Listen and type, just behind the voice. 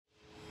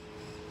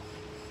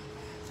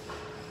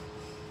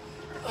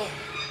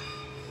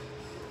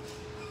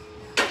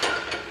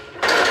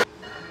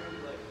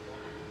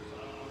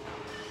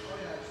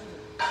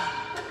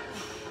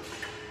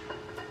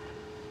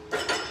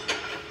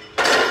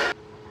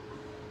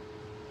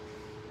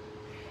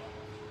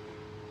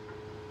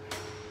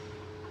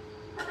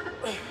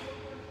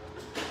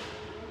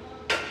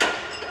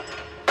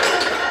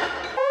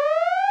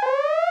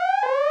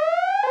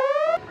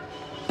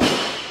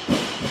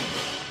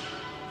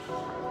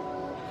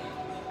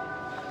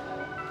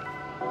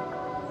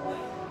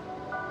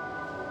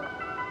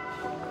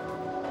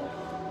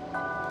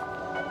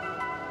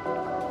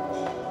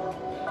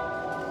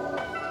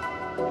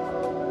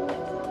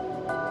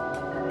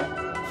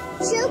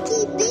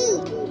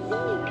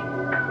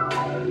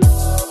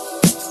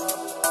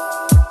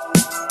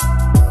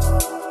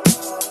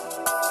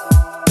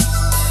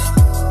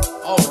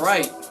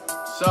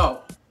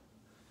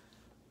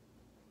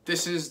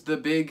this is the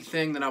big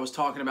thing that I was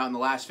talking about in the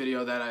last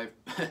video that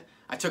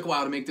I took a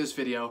while to make this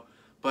video.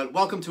 But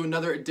welcome to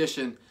another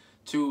edition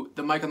to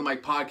the Mike on the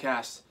Mic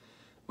podcast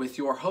with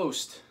your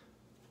host,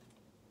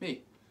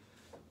 me.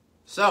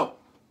 So,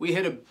 we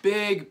hit a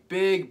big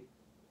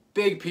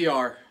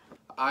PR.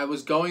 I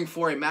was going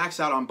for a max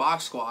out on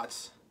box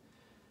squats,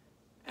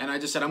 and I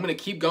just said I'm going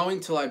to keep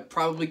going till I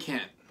probably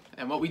can't.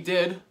 And what we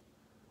did,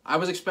 I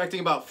was expecting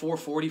about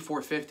 440,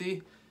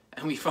 450,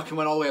 and we fucking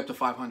went all the way up to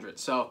 500.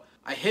 So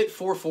I hit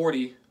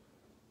 440,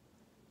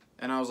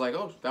 and I was like,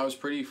 oh, that was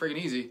pretty freaking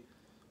easy.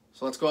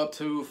 So let's go up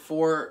to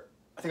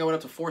I think I went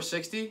up to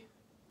 460,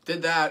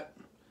 did that,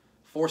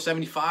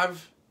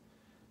 475.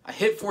 I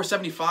hit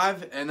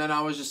 475, and then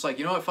I was just like,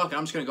 you know what, fuck it,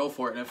 I'm just going to go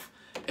for it. And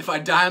if I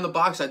die in the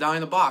box, I die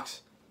in the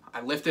box.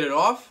 I lifted it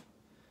off.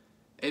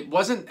 It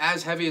wasn't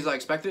as heavy as I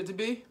expected it to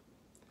be.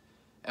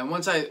 And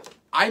once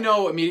I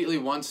know immediately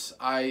once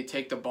I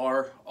take the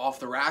bar off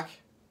the rack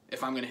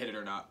if I'm going to hit it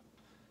or not.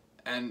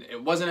 And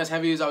it wasn't as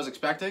heavy as I was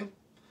expecting.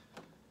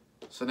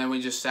 So then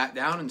we just sat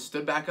down and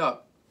stood back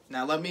up.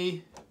 Now let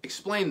me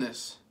explain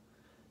this.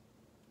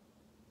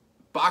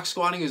 Box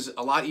squatting is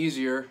a lot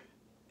easier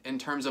in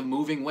terms of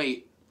moving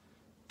weight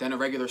than a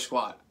regular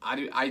squat.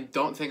 I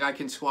don't think I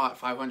can squat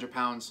 500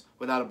 pounds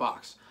without a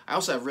box. I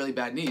also have really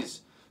bad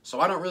knees,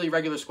 so I don't really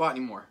regular squat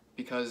anymore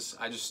because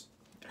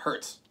it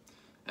hurts.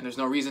 And there's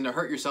no reason to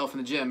hurt yourself in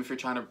the gym if you're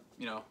trying to,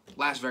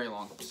 last very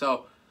long.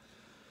 So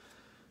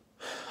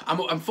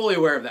I'm fully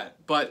aware of that.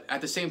 But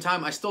at the same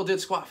time, I still did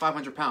squat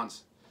 500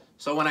 pounds.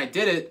 So when I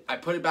did it, I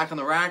put it back on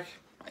the rack,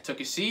 I took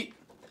a seat,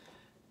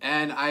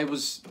 and I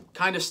was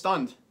kind of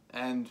stunned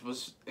and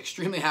was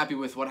extremely happy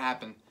with what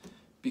happened.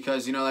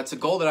 Because, that's a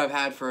goal that I've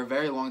had for a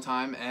very long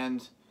time,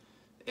 and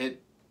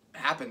it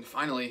happened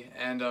finally.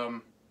 And,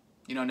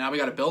 now we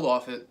got to build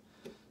off it.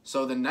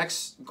 So the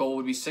next goal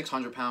would be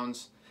 600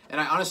 pounds.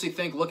 And I honestly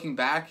think, looking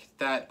back,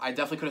 that I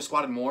definitely could have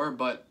squatted more,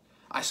 but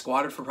I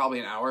squatted for probably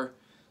an hour.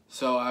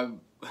 So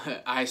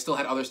I still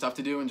had other stuff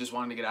to do and just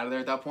wanted to get out of there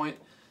at that point.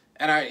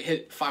 And I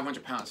hit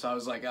 500 pounds, so I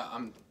was like,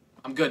 I'm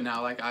good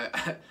now. Like,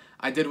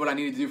 I did what I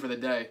needed to do for the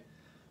day,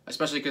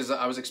 especially because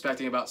I was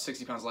expecting about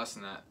 60 pounds less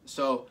than that.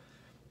 So,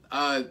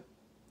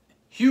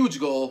 huge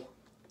goal.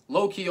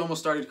 Low-key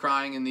almost started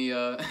crying in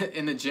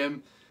the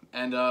gym.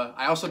 And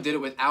I also did it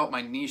without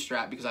my knee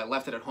strap because I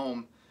left it at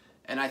home.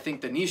 And I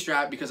think the knee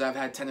strap, because I've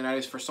had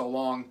tendonitis for so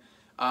long,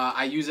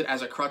 I use it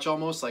as a crutch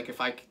almost. Like,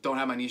 if I don't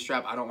have my knee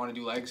strap, I don't want to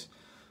do legs.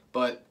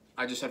 But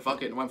I just said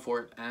fuck it and went for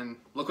it. And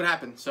look what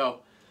happened.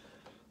 So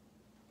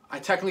I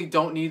technically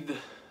don't need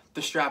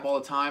the strap all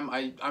the time.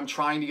 I'm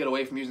trying to get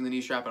away from using the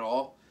knee strap at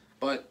all.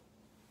 But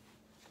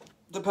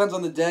depends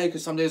on the day,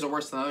 because some days are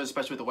worse than others,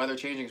 especially with the weather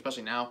changing,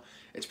 especially now.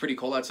 It's pretty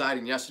cold outside,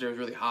 and yesterday was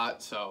really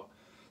hot. So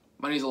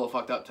my knee's a little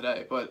fucked up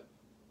today. But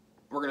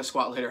we're going to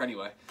squat later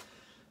anyway.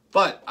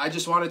 But I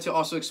just wanted to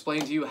also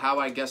explain to you how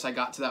I guess I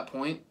got to that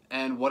point.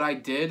 And what I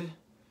did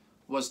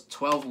was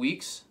 12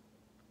 weeks.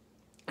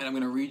 And I'm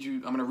going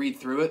to read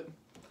through it.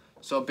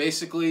 So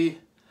basically,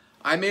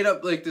 I made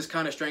up like this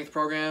kind of strength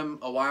program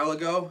a while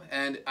ago.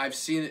 And I've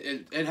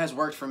seen it has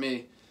worked for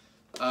me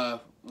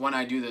when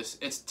I do this.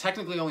 It's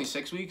technically only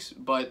 6 weeks.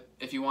 But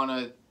if you want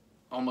to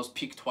almost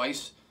peak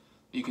twice,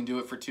 you can do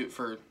it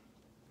for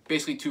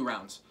basically 2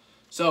 rounds.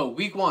 So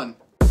week 1.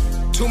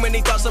 Too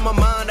many thoughts on my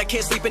mind, I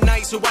can't sleep at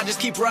night, so I just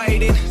keep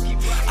writing.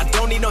 I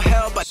don't need no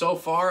help. So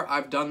far,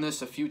 I've done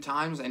this a few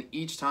times, and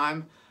each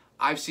time,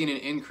 I've seen an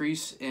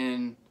increase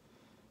in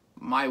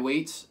my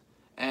weights.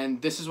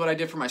 And this is what I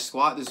did for my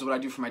squat, this is what I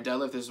do for my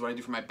deadlift, this is what I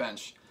do for my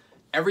bench.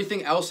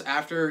 Everything else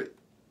after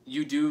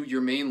you do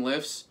your main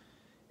lifts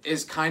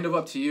is kind of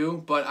up to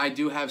you, but I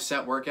do have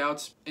set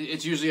workouts.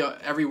 It's usually,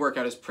 every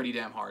workout is pretty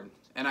damn hard.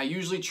 And I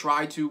usually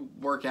try to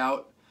work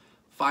out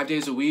 5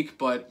 days a week,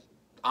 but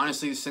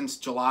honestly, since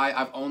July,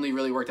 I've only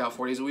really worked out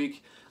 4 days a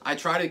week. I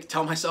try to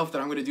tell myself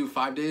that I'm going to do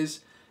 5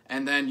 days,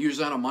 and then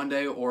usually on a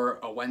Monday or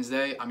a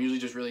Wednesday, I'm usually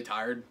just really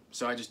tired,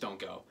 so I just don't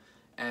go.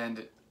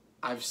 And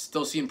I've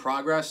still seen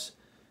progress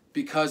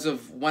because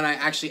of when I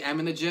actually am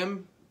in the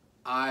gym,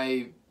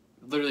 I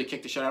literally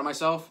kick the shit out of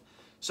myself.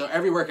 So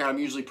every workout, I'm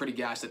usually pretty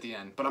gassed at the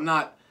end. But I'm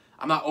not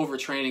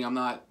overtraining. I'm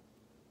not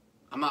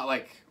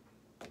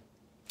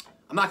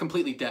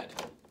completely dead,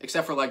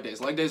 except for leg days.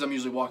 Leg days, I'm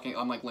usually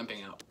I'm like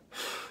limping out.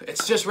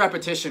 It's just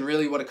repetition,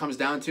 really. What it comes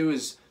down to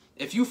is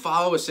if you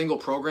follow a single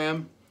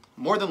program,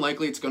 more than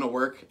likely it's going to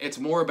work. It's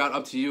more about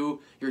up to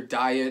you, your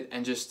diet,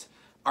 and just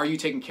are you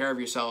taking care of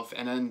yourself.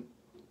 And then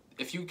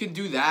if you can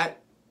do that,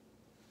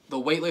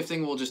 the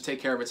weightlifting will just take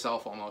care of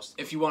itself almost.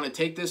 If you want to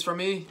take this from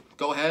me,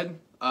 go ahead.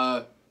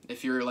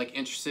 If you're like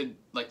interested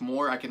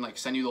more, I can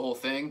send you the whole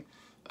thing.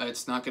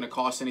 It's not going to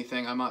cost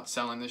anything. I'm not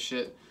selling this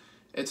shit.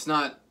 It's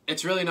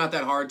really not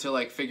that hard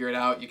to figure it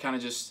out. You kind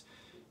of just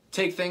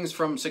take things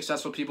from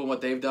successful people,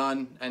 what they've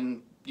done,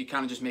 and you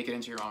kind of just make it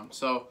into your own.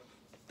 So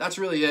that's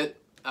really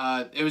it.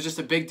 It was just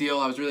a big deal.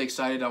 I was really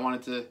excited. I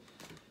wanted to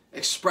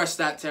express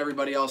that to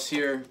everybody else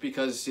here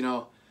because,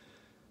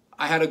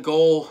 I had a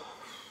goal,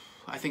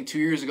 I think 2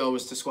 years ago,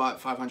 was to squat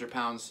 500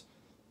 pounds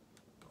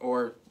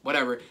or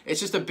whatever. It's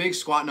just a big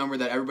squat number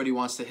that everybody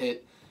wants to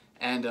hit.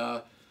 And,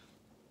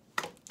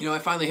 you know, I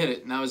finally hit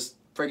it, and that was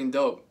friggin'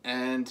 dope.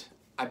 And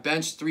I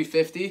benched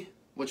 350,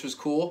 which was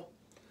cool.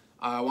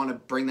 I want to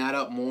bring that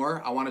up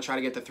more. I want to try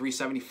to get to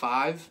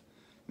 375,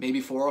 maybe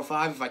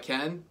 405 if I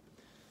can.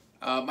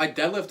 My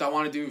deadlift, I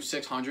want to do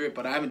 600,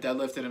 but I haven't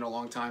deadlifted in a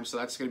long time, so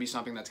that's going to be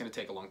something that's going to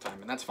take a long time,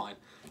 and that's fine.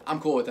 I'm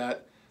cool with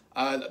that.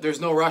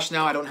 There's no rush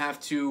now. I don't have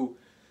to,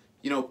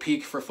 you know,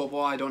 peak for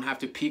football. I don't have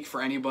to peak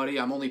for anybody.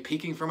 I'm only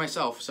peaking for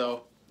myself,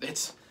 so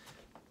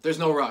there's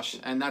no rush,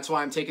 and that's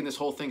why I'm taking this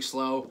whole thing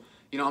slow.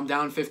 You know, I'm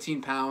down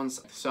 15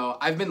 pounds, so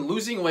I've been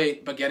losing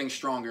weight but getting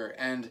stronger,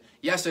 and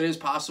yes, it is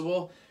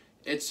possible.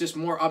 It's just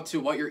more up to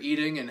what you're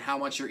eating and how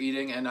much you're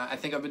eating, and I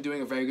think I've been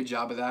doing a very good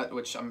job of that,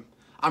 which I'm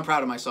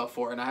proud of myself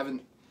for, and I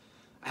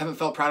haven't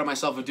felt proud of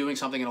myself of doing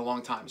something in a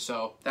long time.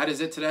 So that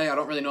is it today. I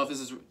don't really know if this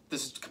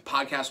is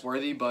podcast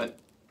worthy, but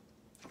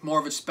more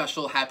of a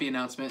special happy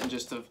announcement and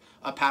just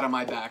a pat on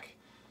my back,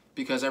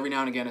 because every now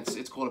and again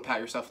it's cool to pat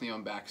yourself in the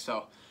own back.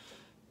 So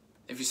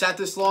if you sat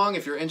this long,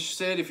 if you're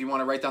interested, if you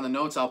want to write down the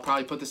notes, I'll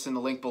probably put this in the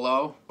link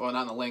below, or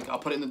not in the link, I'll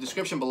put it in the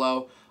description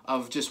below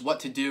of just what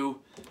to do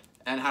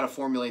and how to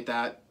formulate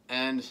that.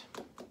 And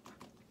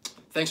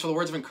thanks for the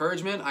words of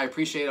encouragement. I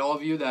appreciate all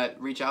of you that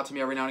reach out to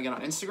me every now and again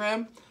on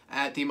Instagram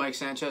at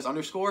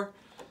 @DMikeSanchez_.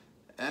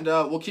 And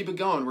we'll keep it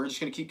going. We're just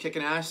going to keep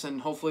kicking ass,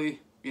 and hopefully,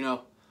 you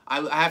know,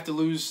 I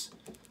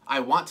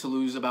want to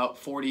lose about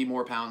 40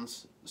 more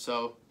pounds.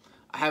 So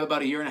I have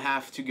about 1.5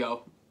 years to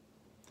go.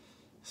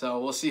 So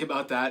we'll see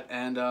about that.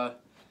 And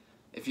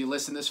if you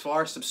listen this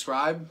far,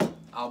 subscribe.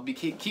 I'll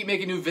keep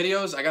making new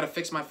videos. I got to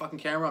fix my fucking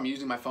camera. I'm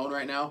using my phone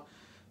right now.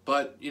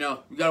 But, you know,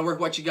 you got to work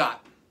what you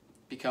got,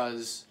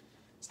 because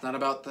it's not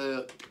about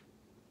the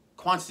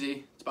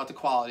quantity, it's about the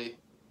quality.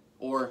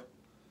 Or,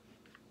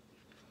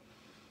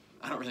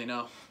 I don't really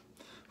know.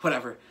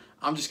 Whatever.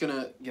 I'm just going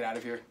to get out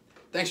of here.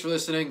 Thanks for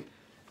listening.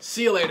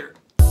 See you later.